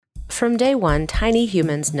From day one, tiny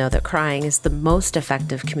humans know that crying is the most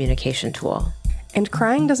effective communication tool. And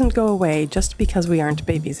crying doesn't go away just because we aren't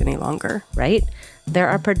babies any longer. Right? There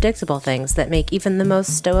are predictable things that make even the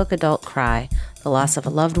most stoic adult cry. The loss of a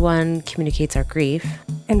loved one communicates our grief.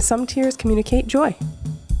 And some tears communicate joy.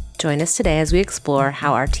 Join us today as we explore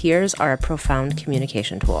how our tears are a profound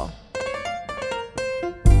communication tool.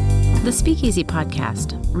 The Speakeasy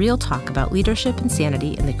Podcast, real talk about leadership and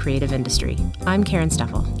sanity in the creative industry. I'm Karen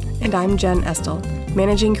Steffel. And I'm Jen Estel.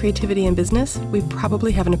 Managing creativity in business, we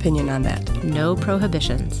probably have an opinion on that. No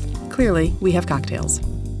prohibitions. Clearly, we have cocktails.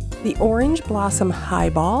 The Orange Blossom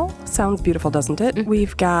Highball sounds beautiful, doesn't it?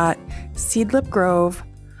 We've got Seedlip Grove,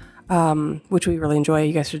 which we really enjoy.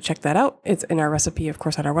 You guys should check that out. It's in our recipe, of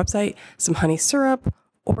course, on our website. Some honey syrup,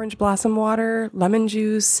 orange blossom water, lemon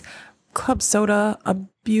juice, club soda, a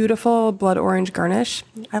beautiful blood orange garnish.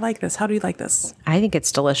 I like this. How do you like this? I think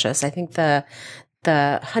it's delicious. I think the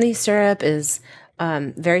honey syrup is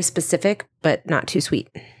very specific, but not too sweet.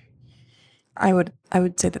 I would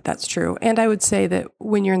say that that's true. And I would say that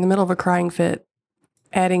when you're in the middle of a crying fit,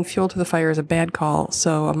 adding fuel to the fire is a bad call.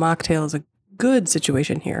 So a mocktail is a good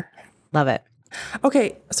situation here. Love it.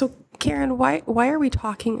 Okay. So Karen, why are we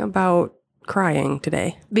talking about crying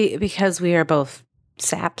today? Because we are both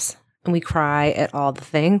saps and we cry at all the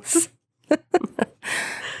things.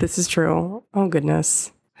 This is true. Oh,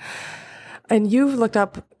 goodness. And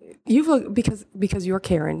because you're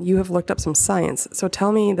Karen, you have looked up some science. So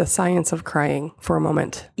tell me the science of crying for a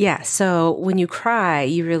moment. Yeah. So when you cry,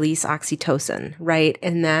 you release oxytocin, right?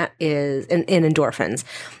 And that is, and endorphins.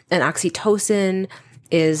 And oxytocin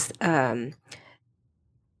is,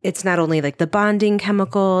 it's not only like the bonding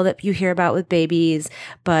chemical that you hear about with babies,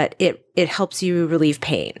 but it helps you relieve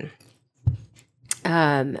pain.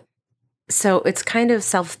 So it's kind of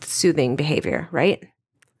self-soothing behavior, right?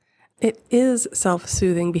 It is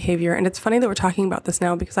self-soothing behavior. And it's funny that we're talking about this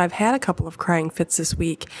now because I've had a couple of crying fits this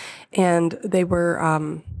week, and they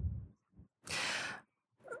were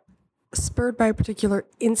spurred by a particular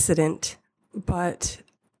incident, but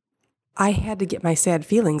I had to get my sad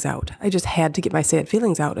feelings out. I just had to get my sad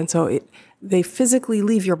feelings out. And so they physically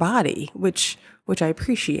leave your body, which I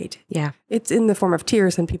appreciate. Yeah. It's in the form of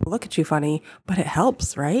tears and people look at you funny, but it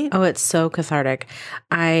helps, right? Oh, it's so cathartic.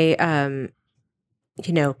 Kind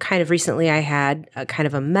of recently I had a kind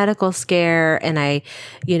of a medical scare and I,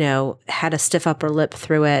 had a stiff upper lip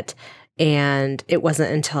through it. And it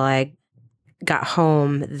wasn't until I got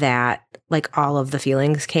home that like all of the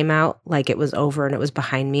feelings came out, like it was over and it was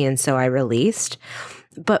behind me. And so I released.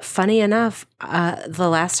 But funny enough, the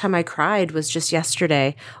last time I cried was just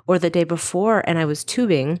yesterday or the day before. And I was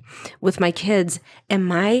tubing with my kids and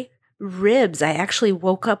my ribs, I actually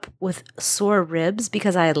woke up with sore ribs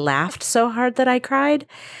because I had laughed so hard that I cried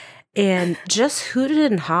and just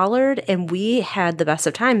hooted and hollered. And we had the best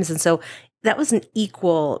of times. And so that was an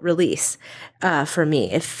equal release for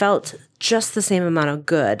me. It felt just the same amount of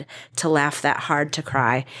good to laugh that hard to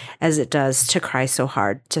cry as it does to cry so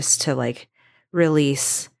hard, just to like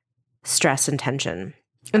release stress and tension.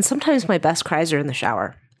 And sometimes my best cries are in the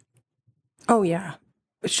shower. Oh, yeah.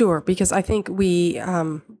 Sure, because I think we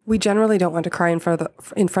generally don't want to cry in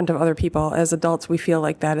front of other people. As adults, we feel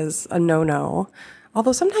like that is a no-no.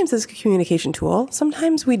 Although sometimes it's a communication tool.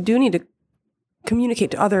 Sometimes we do need to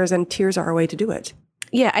communicate to others, and tears are a way to do it.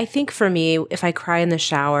 Yeah, I think for me, if I cry in the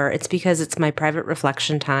shower, it's because it's my private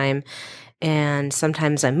reflection time. And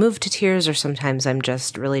sometimes I'm moved to tears, or sometimes I'm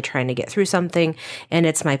just really trying to get through something. And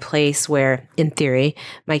it's my place where, in theory,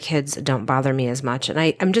 my kids don't bother me as much. And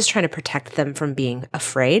I'm just trying to protect them from being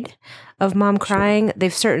afraid of mom crying. Sure.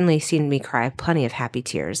 They've certainly seen me cry plenty of happy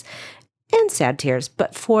tears and sad tears.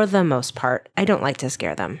 But for the most part, I don't like to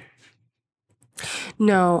scare them.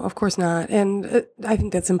 No, of course not. And I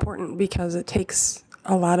think that's important because it takes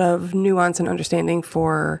a lot of nuance and understanding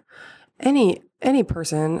for any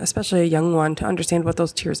person, especially a young one, to understand what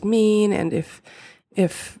those tears mean and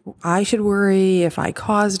if I should worry, if I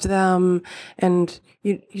caused them. And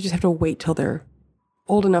you just have to wait till they're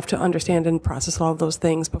old enough to understand and process all of those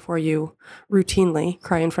things before you routinely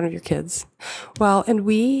cry in front of your kids. Well, and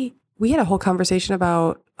we had a whole conversation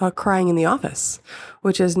about crying in the office,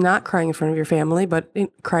 which is not crying in front of your family, but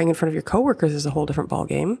crying in front of your coworkers is a whole different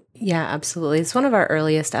ballgame. Yeah, absolutely. It's one of our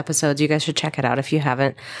earliest episodes. You guys should check it out if you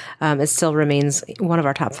haven't. It still remains one of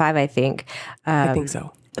our top 5, I think. I think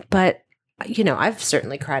so. But, I've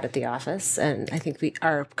certainly cried at the office, and I think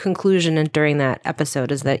our conclusion during that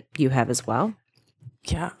episode is that you have as well.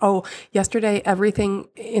 Yeah. Oh, yesterday, everything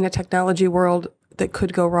in a technology world that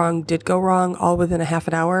could go wrong did go wrong, all within a half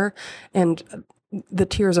an hour. And the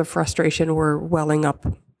tears of frustration were welling up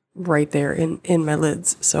right there in my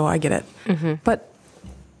lids. So I get it. But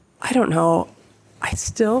I don't know. I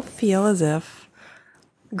still feel as if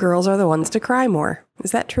girls are the ones to cry more.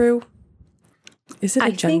 Is that true? Is it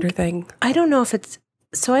a gender thing? I don't know if it's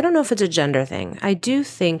a gender thing. I do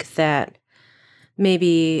think that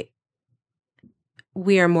maybe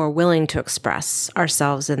we are more willing to express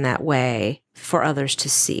ourselves in that way for others to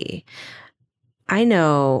see. I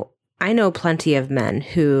know plenty of men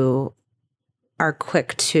who are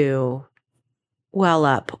quick to well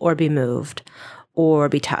up or be moved or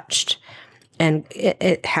be touched. And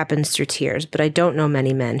it happens through tears, but I don't know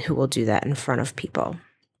many men who will do that in front of people.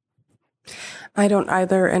 I don't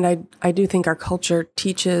either. And I do think our culture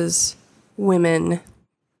teaches women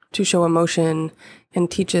to show emotion and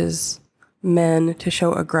teaches men to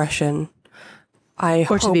show aggression.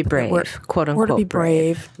 Or to be brave, quote unquote. Or to be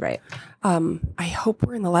brave. Right. I hope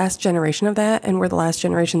we're in the last generation of that, and we're the last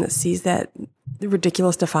generation that sees that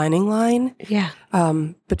ridiculous defining line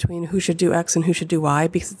between who should do X and who should do Y,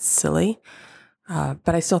 because it's silly.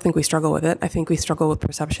 But I still think we struggle with it. I think we struggle with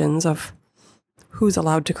perceptions of who's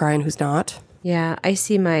allowed to cry and who's not. Yeah, I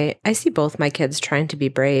see both my kids trying to be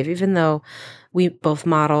brave, even though we both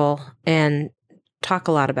model and talk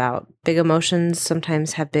a lot about big emotions,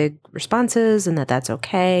 sometimes have big responses, and that's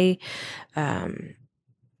okay, and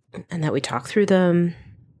that we talk through them.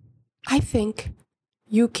 I think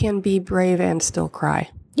you can be brave and still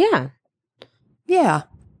cry. Yeah. Yeah.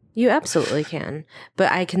 You absolutely can.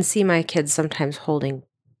 But I can see my kids sometimes holding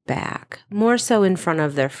back, more so in front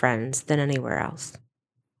of their friends than anywhere else.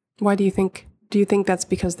 Why do you think? Do you think that's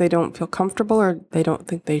because they don't feel comfortable, or they don't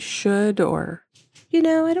think they should, or? I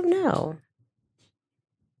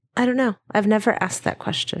don't know. I've never asked that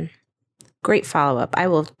question. Great follow-up. I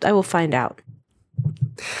will find out.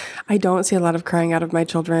 I don't see a lot of crying out of my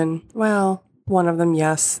children. Well, one of them,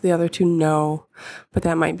 yes. The other two, no. But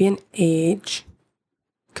that might be an age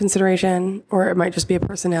consideration, or it might just be a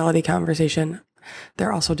personality conversation.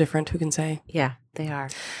 They're also different, who can say? Yeah, they are.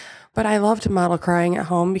 But I love to model crying at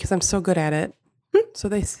home because I'm so good at it. So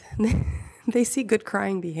they see good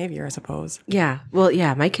crying behavior, I suppose. Yeah. Well,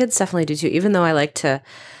 yeah, my kids definitely do too, even though I like to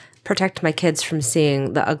protect my kids from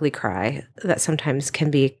seeing the ugly cry that sometimes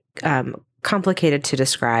can be complicated to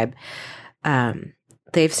describe.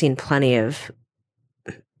 They've seen plenty of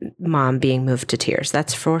mom being moved to tears.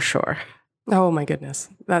 That's for sure. Oh my goodness.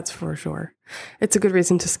 That's for sure. It's a good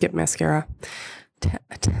reason to skip mascara.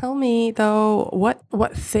 Tell me though,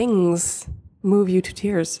 what things move you to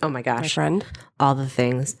tears? Oh my gosh. My friend. All the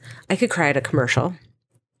things. I could cry at a commercial.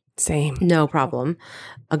 Same. No problem.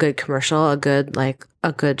 A good commercial, a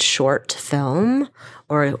good short film,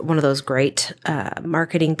 or one of those great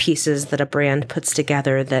marketing pieces that a brand puts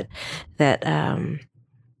together that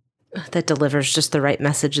delivers just the right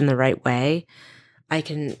message in the right way. I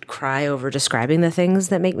can cry over describing the things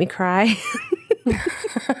that make me cry.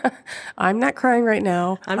 I'm not crying right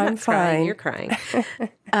now. I'm not fine. Crying. You're crying.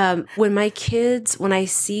 When I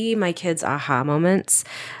see my kids' aha moments,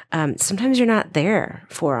 sometimes you're not there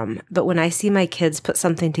for them. But when I see my kids put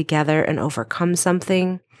something together and overcome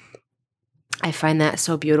something, I find that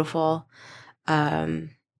so beautiful.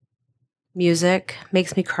 Music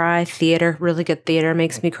makes me cry. Theater, really good theater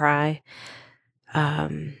makes me cry.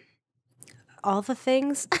 All the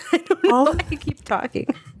things. I don't know why I keep talking.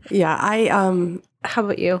 Yeah, How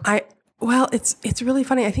about you? Well, it's really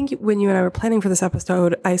funny. I think when you and I were planning for this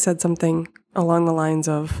episode, I said something along the lines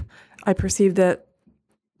of, I perceive that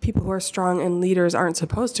people who are strong and leaders aren't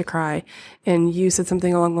supposed to cry. And you said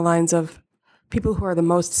something along the lines of, people who are the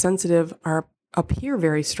most sensitive appear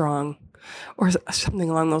very strong, or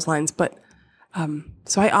something along those lines. But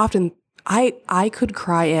so I could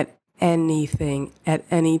cry at anything at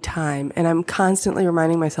any time, and I'm constantly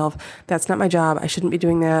reminding myself that's not my job. I shouldn't be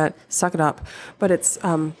doing that. Suck it up. But it's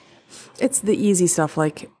the easy stuff,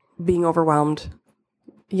 like being overwhelmed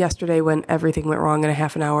yesterday when everything went wrong in a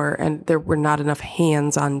half an hour and there were not enough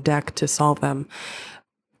hands on deck to solve them.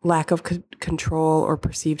 Lack of control or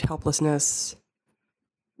perceived helplessness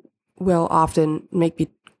will often make me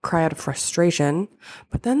cry out of frustration.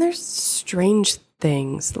 But then there's strange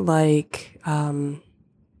things like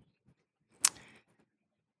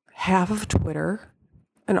half of Twitter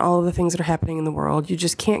and all of the things that are happening in the world. You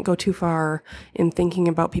just can't go too far in thinking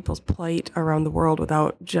about people's plight around the world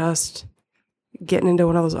without just getting into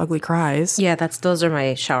one of those ugly cries. Yeah, those are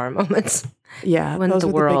my shower moments. Yeah. When the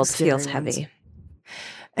world feels heavy.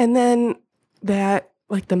 And then that,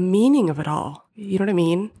 like, the meaning of it all, you know what I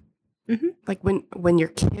mean? Mm-hmm. Like when your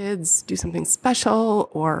kids do something special,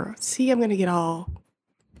 or see, I'm going to get all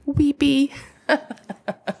weepy.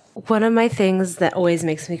 One of my things that always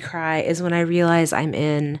makes me cry is when I realize I'm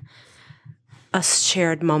in a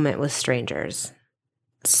shared moment with strangers.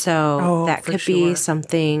 So Oh, that for could be sure.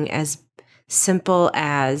 something as simple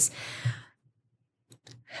as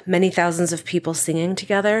many thousands of people singing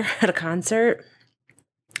together at a concert.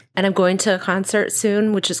 And I'm going to a concert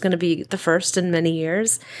soon, which is going to be the first in many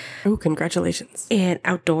years. Oh, congratulations. And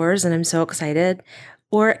outdoors, and I'm so excited.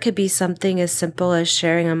 Or it could be something as simple as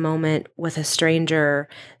sharing a moment with a stranger,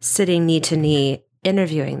 sitting knee to knee,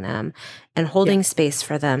 interviewing them, and holding space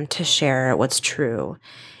for them to share what's true.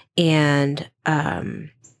 And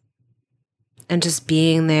just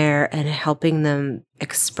being there and helping them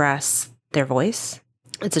express their voice.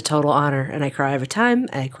 It's a total honor, and I cry every time.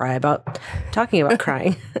 I cry about talking about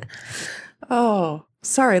crying. Oh,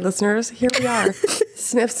 sorry, listeners. Here we are.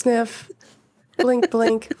 Sniff, sniff. Blink,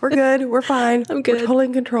 blink. We're good. We're fine. I'm good. We're totally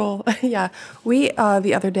in control. Yeah. We,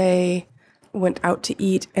 the other day, went out to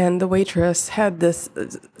eat, and the waitress had this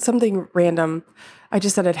something random. I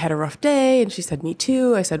just said I'd had a rough day, and she said, me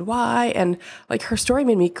too. I said, why? And like her story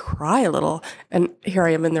made me cry a little. And here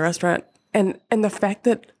I am in the restaurant. And the fact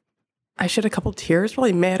that I shed a couple tears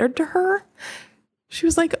really mattered to her. She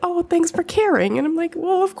was like, oh, thanks for caring. And I'm like,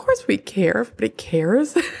 well, of course we care. Everybody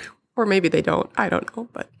cares. Or maybe they don't. I don't know.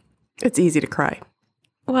 But it's easy to cry.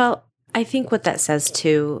 Well, I think what that says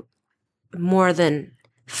too,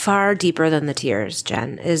 far deeper than the tears,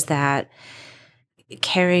 Jen, is that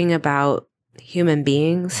caring about human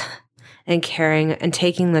beings and caring and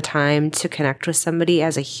taking the time to connect with somebody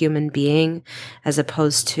as a human being, as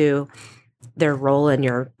opposed to their role in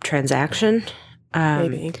your transaction,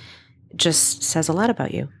 Maybe. just says a lot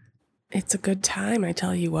about you. It's a good time, I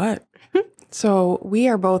tell you what. So we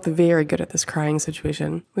are both very good at this crying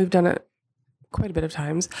situation. We've done it quite a bit of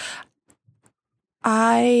times.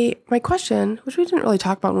 My question, which we didn't really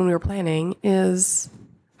talk about when we were planning, is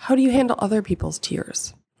how do you handle other people's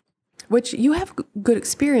tears? Which you have good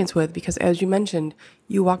experience with because, as you mentioned,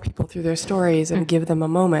 you walk people through their stories and give them a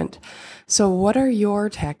moment. So what are your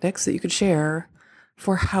tactics that you could share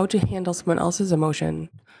for how to handle someone else's emotion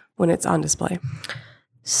when it's on display?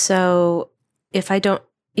 So if I don't,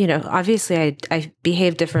 obviously I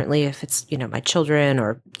behave differently if it's, my children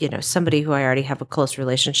or, somebody who I already have a close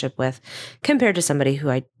relationship with compared to somebody who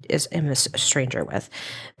am a stranger with.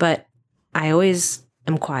 But I always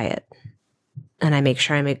am quiet. And I make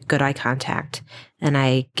sure I make good eye contact and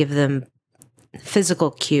I give them physical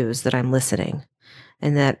cues that I'm listening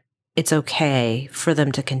and that it's okay for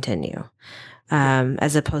them to continue,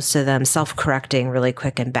 as opposed to them self-correcting really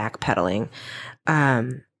quick and backpedaling.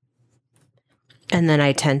 And then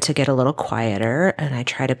I tend to get a little quieter and I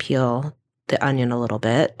try to peel the onion a little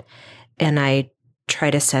bit. And I try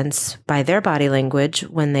to sense by their body language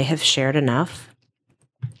when they have shared enough.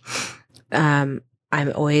 I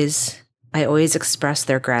always express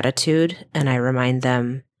their gratitude and I remind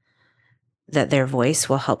them that their voice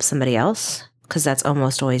will help somebody else because that's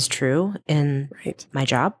almost always true in my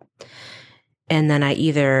job. And then I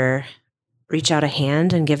either reach out a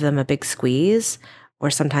hand and give them a big squeeze or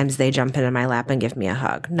sometimes they jump into my lap and give me a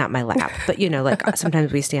hug. Not my lap, but like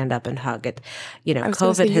sometimes we stand up and hug it.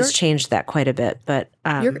 COVID has changed that quite a bit, but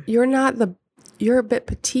you're a bit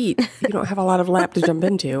petite. You don't have a lot of lap to jump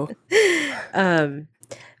into.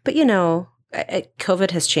 But,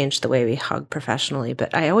 COVID has changed the way we hug professionally,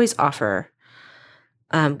 but I always offer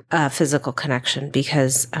a physical connection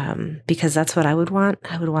because that's what I would want.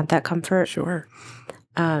 I would want that comfort. Sure.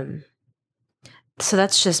 So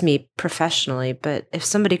that's just me professionally. But if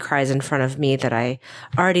somebody cries in front of me that I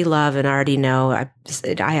already love and already know,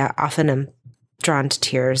 I often am drawn to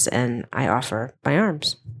tears and I offer my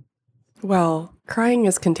arms. Well, crying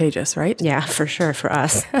is contagious, right? Yeah, for sure. For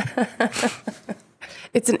us.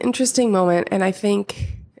 It's an interesting moment, and I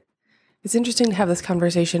think it's interesting to have this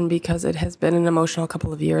conversation because it has been an emotional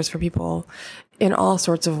couple of years for people in all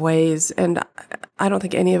sorts of ways, and I don't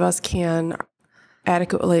think any of us can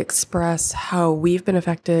adequately express how we've been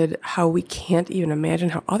affected, how we can't even imagine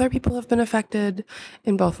how other people have been affected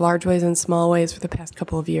in both large ways and small ways for the past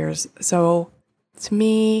couple of years. So to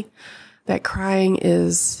me, that crying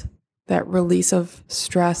is that release of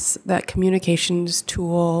stress, that communications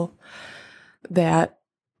tool, that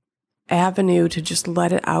avenue to just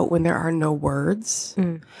let it out when there are no words.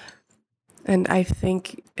 And I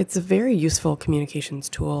think it's a very useful communications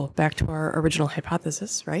tool, back to our original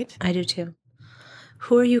hypothesis, right? I do too.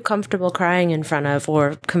 Who are you comfortable crying in front of,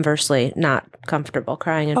 or conversely, not comfortable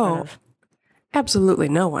crying in front of? Absolutely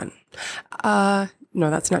no one. No,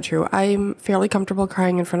 that's not true. I'm fairly comfortable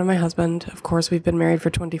crying in front of my husband. Of course, we've been married for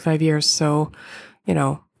 25 years, so,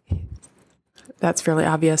 that's fairly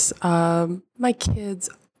obvious. My kids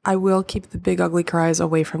I will keep the big ugly cries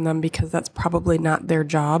away from them because that's probably not their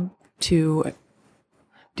job to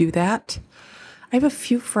do that. I have a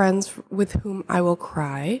few friends with whom I will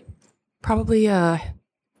cry, probably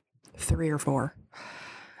 3 or 4.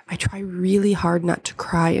 I try really hard not to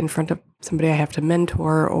cry in front of somebody I have to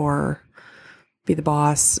mentor or be the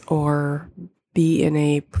boss or be in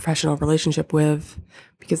a professional relationship with,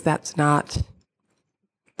 because that's not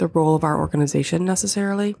the role of our organization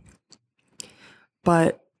necessarily.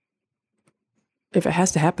 But if it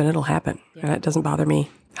has to happen, it'll happen. Yeah. And it doesn't bother me.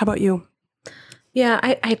 How about you? Yeah,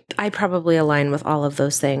 I probably align with all of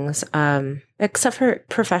those things. Except for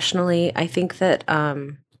professionally, I think that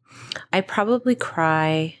I probably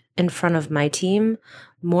cry in front of my team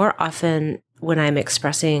more often when I'm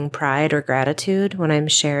expressing pride or gratitude, when I'm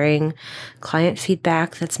sharing client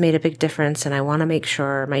feedback that's made a big difference, and I want to make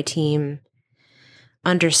sure my team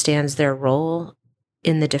understands their role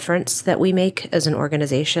in the difference that we make as an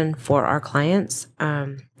organization for our clients.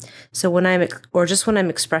 So when I'm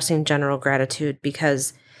expressing general gratitude,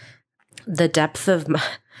 because the depth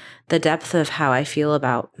of how I feel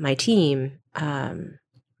about my team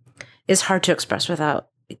is hard to express without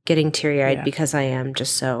getting teary-eyed, because I am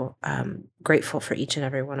just so grateful for each and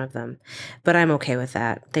every one of them. But I'm okay with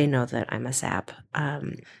that. They know that I'm a sap.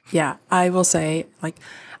 Yeah, I will say,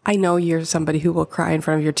 I know you're somebody who will cry in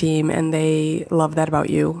front of your team, and they love that about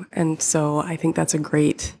you. And so I think that's a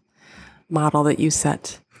great model that you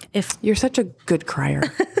set. If you're such a good crier.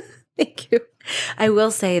 Thank you. I will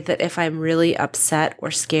say that if I'm really upset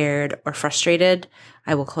or scared or frustrated,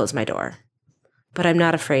 I will close my door. But I'm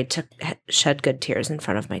not afraid to shed good tears in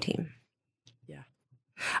front of my team. Yeah.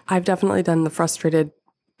 I've definitely done the frustrated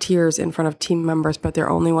tears in front of team members, but they're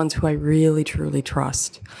only ones who I really, truly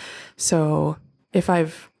trust. So if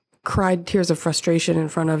I've cried tears of frustration in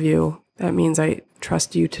front of you, that means I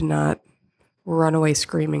trust you to not run away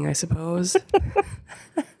screaming, I suppose.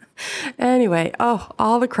 Anyway,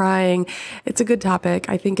 all the crying. It's a good topic.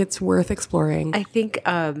 I think it's worth exploring. I think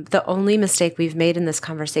the only mistake we've made in this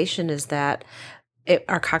conversation is that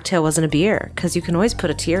our cocktail wasn't a beer, because you can always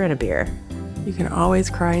put a tear in a beer. You can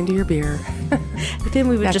always cry into your beer. But then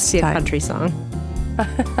we would just see a country song.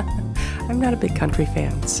 I'm not a big country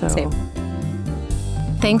fan, so. Same.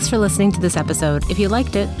 Thanks for listening to this episode. If you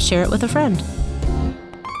liked it, share it with a friend.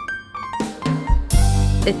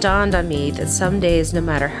 It dawned on me that some days, no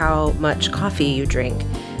matter how much coffee you drink,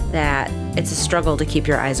 that it's a struggle to keep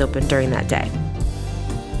your eyes open during that day.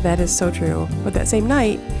 That is so true. But that same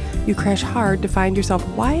night, you crash hard to find yourself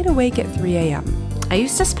wide awake at 3 a.m. I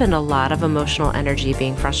used to spend a lot of emotional energy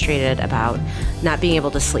being frustrated about not being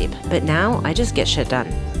able to sleep, but now I just get shit done.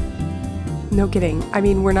 No kidding. I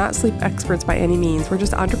mean, we're not sleep experts by any means. We're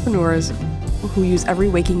just entrepreneurs who use every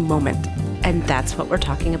waking moment. And that's what we're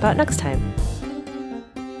talking about next time.